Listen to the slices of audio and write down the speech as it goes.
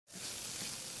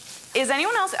Is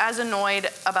anyone else as annoyed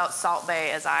about Salt Bae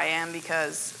as I am?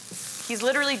 Because he's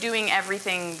literally doing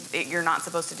everything that you're not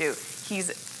supposed to do.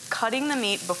 He's cutting the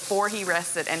meat before he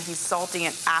rests it, and he's salting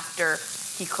it after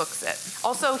he cooks it.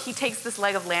 Also, he takes this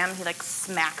leg of lamb, he like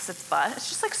smacks its butt. It's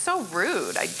just like so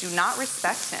rude. I do not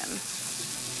respect him.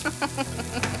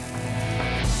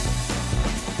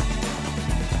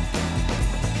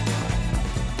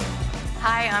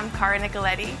 Hi, I'm Cara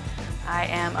Nicoletti. I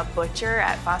am a butcher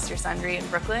at Foster Sundry in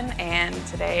Brooklyn, and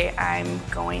today I'm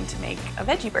going to make a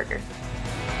veggie burger.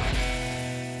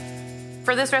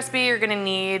 For this recipe, you're gonna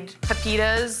need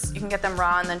pepitas. You can get them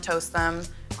raw and then toast them.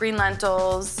 Green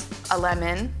lentils, a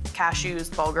lemon, cashews,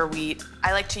 bulgur wheat.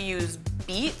 I like to use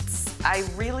beets. I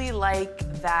really like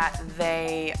that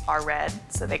they are red,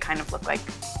 so they kind of look like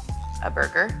a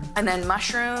burger. And then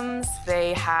mushrooms,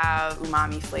 they have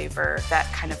umami flavor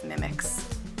that kind of mimics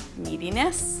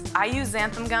meatiness. I use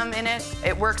xanthan gum in it.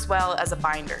 It works well as a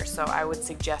binder, so I would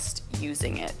suggest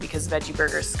using it because veggie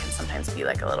burgers can sometimes be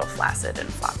like a little flaccid and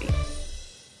floppy.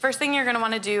 First thing you're gonna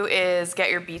wanna do is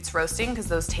get your beets roasting because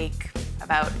those take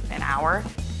about an hour.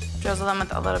 Drizzle them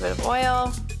with a little bit of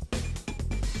oil.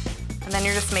 And then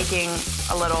you're just making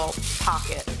a little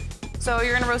pocket. So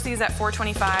you're gonna roast these at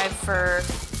 425 for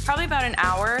probably about an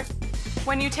hour.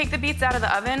 When you take the beets out of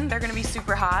the oven, they're gonna be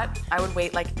super hot. I would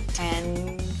wait like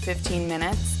 10, 15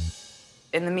 minutes.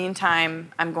 In the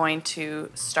meantime, I'm going to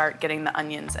start getting the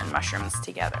onions and mushrooms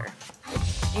together.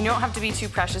 You don't have to be too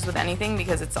precious with anything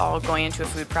because it's all going into a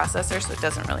food processor, so it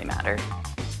doesn't really matter.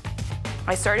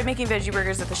 I started making veggie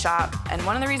burgers at the shop, and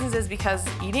one of the reasons is because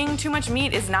eating too much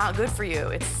meat is not good for you.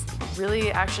 It's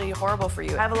really actually horrible for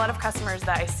you. I have a lot of customers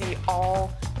that I see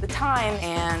all the time,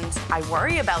 and I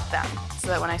worry about them, so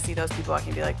that when I see those people, I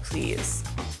can be like, please,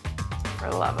 for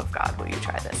the love of God, will you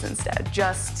try this instead?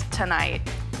 Just tonight,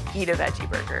 eat a veggie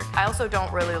burger. I also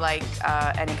don't really like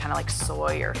any kind of like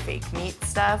soy or fake meat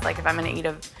stuff. Like if I'm gonna eat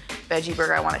a veggie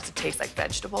burger, I want it to taste like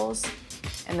vegetables.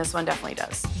 And this one definitely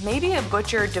does. Maybe a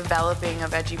butcher developing a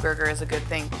veggie burger is a good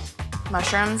thing.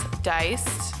 Mushrooms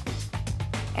diced.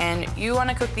 And you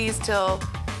wanna cook these till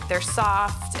they're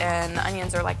soft and the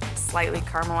onions are like slightly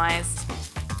caramelized.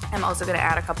 I'm also gonna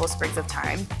add a couple of sprigs of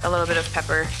thyme, a little bit of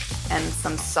pepper, and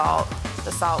some salt.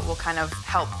 The salt will kind of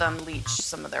help them leach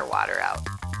some of their water out.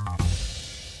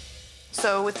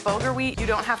 So with bulgur wheat, you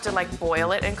don't have to like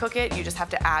boil it and cook it. You just have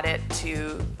to add it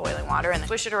to boiling water and then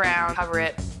swish it around, cover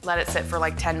it, let it sit for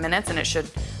like 10 minutes, and it should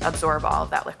absorb all of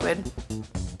that liquid.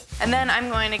 And then I'm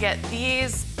going to get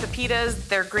these pepitas.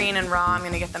 They're green and raw. I'm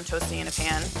gonna get them toasting in a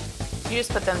pan. You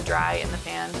just put them dry in the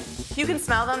pan. You can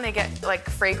smell them. They get like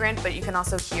fragrant, but you can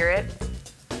also hear it.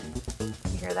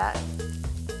 You hear that?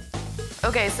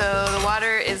 Okay, so the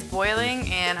water is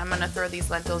boiling, and I'm gonna throw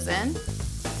these lentils in.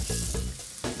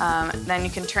 Then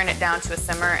you can turn it down to a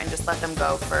simmer and just let them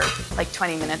go for like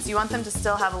 20 minutes. You want them to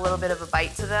still have a little bit of a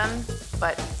bite to them,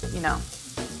 but you know,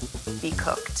 be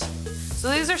cooked. So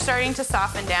these are starting to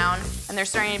soften down, and there's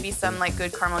starting to be some like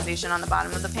good caramelization on the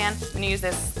bottom of the pan. I'm gonna use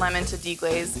this lemon to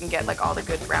deglaze and get like all the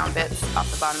good brown bits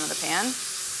off the bottom of the pan.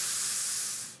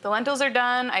 The lentils are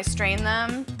done, I strain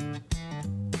them,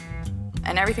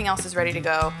 and everything else is ready to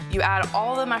go. You add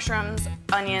all the mushrooms,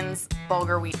 onions,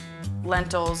 bulgur wheat,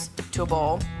 lentils to a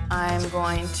bowl. I'm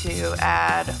going to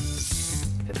add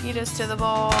pepitas to the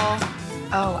bowl.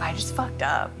 Oh, I just fucked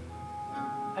up.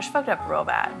 I just fucked up real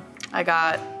bad. I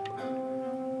got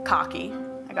cocky.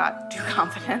 I got too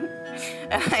confident.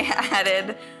 And I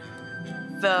added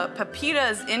the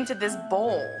pepitas into this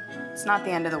bowl. It's not the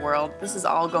end of the world. This is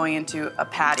all going into a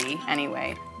patty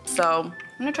anyway. So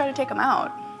I'm gonna try to take them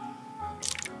out.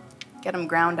 Get them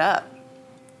ground up.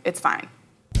 It's fine.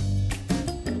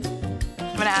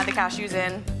 I'm gonna add the cashews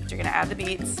in. You're gonna add the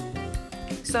beets.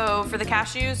 So for the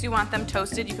cashews, you want them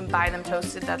toasted. You can buy them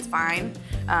toasted, that's fine.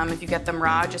 If you get them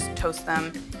raw, just toast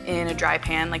them in a dry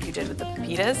pan like you did with the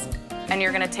pepitas. And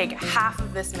you're gonna take half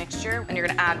of this mixture and you're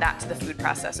gonna add that to the food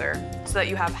processor so that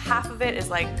you have half of it is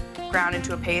like ground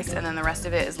into a paste and then the rest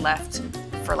of it is left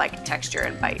for like texture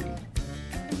and bite.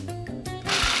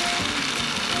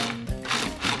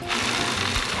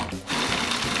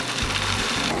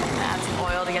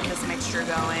 To get this mixture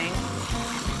going.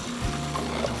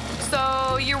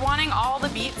 So you're wanting all the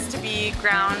beets to be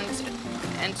ground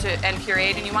and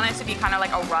pureed, and you want it to be kind of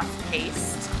like a rough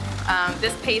paste.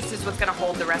 This paste is what's gonna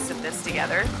hold the rest of this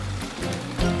together.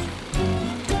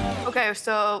 Okay,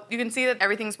 so you can see that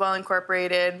everything's well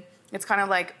incorporated. It's kind of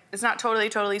like, it's not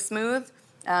totally smooth.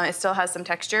 It still has some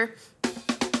texture.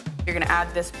 You're gonna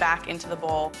add this back into the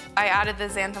bowl. I added the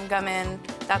xanthan gum in.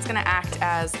 That's gonna act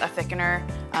as a thickener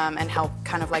and help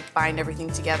kind of like bind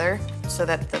everything together. so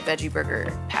that the veggie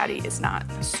burger patty is not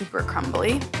super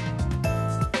crumbly.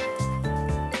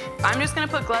 I'm just gonna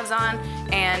put gloves on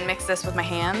and mix this with my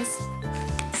hands.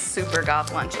 Super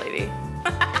goth lunch lady.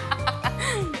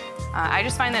 I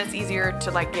just find that it's easier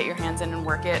to like get your hands in and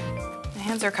work it. My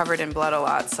hands are covered in blood a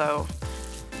lot, so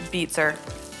beets are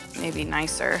maybe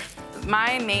nicer.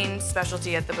 My main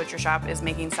specialty at the butcher shop is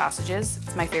making sausages.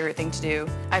 It's my favorite thing to do.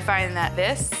 I find that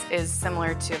this is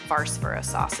similar to farce for a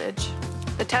sausage.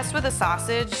 The test with a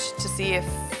sausage to see if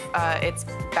it's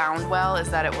bound well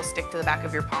is that it will stick to the back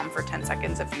of your palm for 10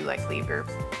 seconds if you like leave your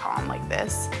palm like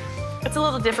this. It's a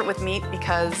little different with meat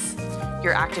because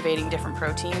you're activating different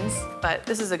proteins, but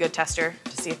this is a good tester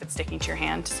to see if it's sticking to your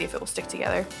hand, to see if it will stick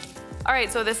together. All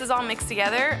right, so this is all mixed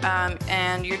together,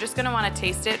 and you're just gonna wanna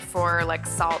taste it for like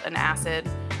salt and acid,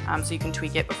 so you can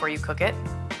tweak it before you cook it.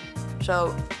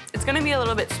 So it's gonna be a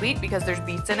little bit sweet because there's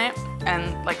beets in it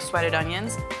and like sweated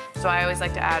onions. So I always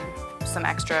like to add some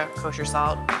extra kosher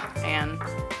salt and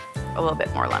a little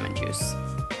bit more lemon juice.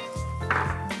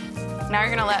 Now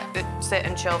you're gonna let it sit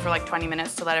and chill for like 20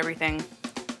 minutes to let everything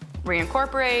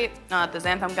reincorporate, let the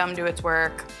xanthan gum do its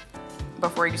work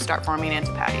before you start forming it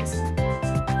into patties.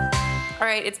 All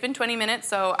right, it's been 20 minutes,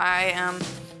 so I am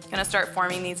gonna start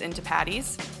forming these into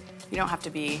patties. You don't have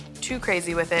to be too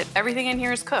crazy with it. Everything in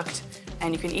here is cooked,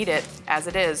 and you can eat it as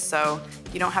it is, so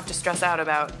you don't have to stress out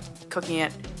about cooking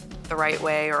it the right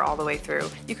way or all the way through.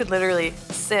 You could literally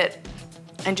sit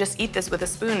and just eat this with a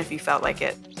spoon if you felt like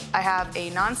it. I have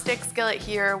a nonstick skillet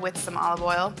here with some olive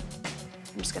oil.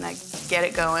 I'm just gonna get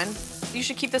it going. You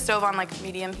should keep the stove on like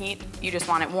medium heat. You just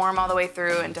want it warm all the way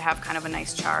through and to have kind of a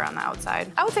nice char on the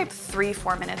outside. I would say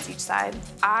 3-4 minutes each side.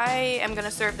 I am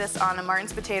gonna serve this on a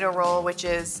Martin's potato roll, which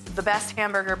is the best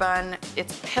hamburger bun.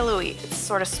 It's pillowy, it's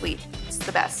sort of sweet. It's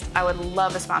the best. I would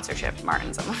love a sponsorship,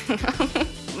 Martin's.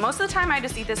 Most of the time I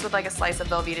just eat this with like a slice of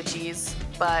Velveeta cheese,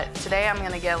 but today I'm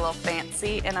gonna get a little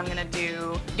fancy and I'm gonna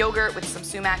do yogurt with some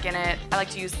sumac in it. I like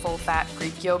to use full-fat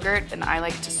Greek yogurt and I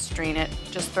like to strain it.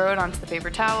 Just throw it onto the paper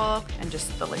towel and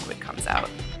just the liquid comes out.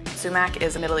 Sumac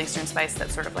is a Middle Eastern spice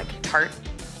that's sort of like tart.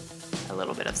 A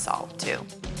little bit of salt too.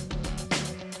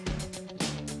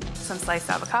 Some sliced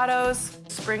avocados,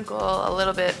 sprinkle a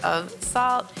little bit of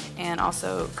salt and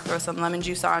also throw some lemon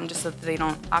juice on just so that they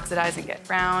don't oxidize and get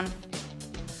brown.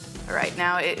 All right,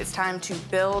 now it is time to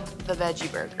build the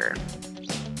veggie burger.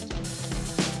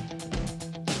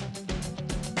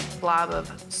 Blob of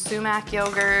sumac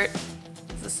yogurt.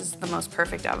 This is the most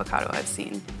perfect avocado I've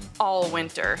seen all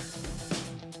winter.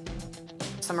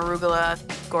 Some arugula,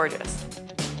 gorgeous.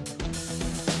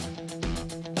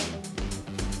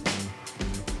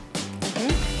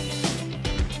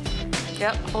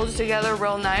 Yep, holds together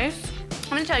real nice. I'm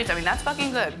gonna tell you something, that's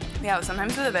fucking good. Yeah,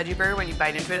 sometimes with a veggie burger, when you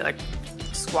bite into it, it like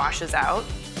squashes out.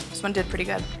 This one did pretty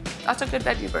good. That's a good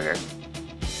veggie burger.